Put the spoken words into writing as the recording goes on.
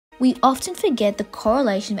We often forget the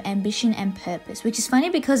correlation of ambition and purpose, which is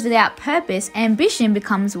funny because without purpose, ambition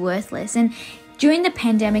becomes worthless. And during the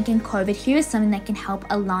pandemic and COVID, here is something that can help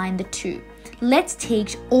align the two. Let's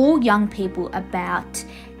teach all young people about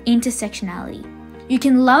intersectionality. You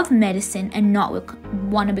can love medicine and not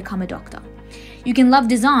want to become a doctor. You can love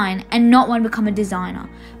design and not want to become a designer.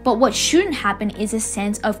 But what shouldn't happen is a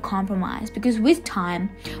sense of compromise, because with time,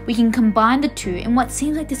 we can combine the two. In what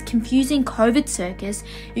seems like this confusing COVID circus,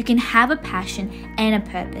 you can have a passion and a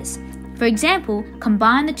purpose. For example,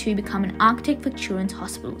 combine the two, become an architect for children's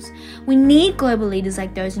hospitals. We need global leaders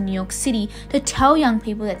like those in New York City to tell young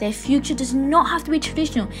people that their future does not have to be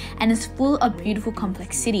traditional and is full of beautiful,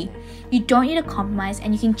 complex city. You don't need to compromise,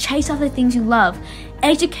 and you can chase after the things you love.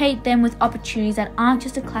 Educate them with opportunities that aren't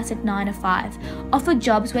just a classic 9 to 5. Offer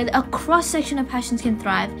jobs where a cross-section of passions can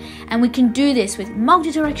thrive. And we can do this with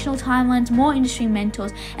multi-directional timelines, more industry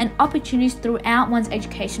mentors, and opportunities throughout one's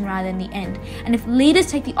education rather than the end. And if leaders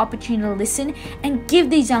take the opportunity to listen and give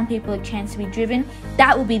these young people a chance to be driven,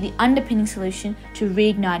 that will be the underpinning solution to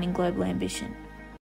reigniting global ambition.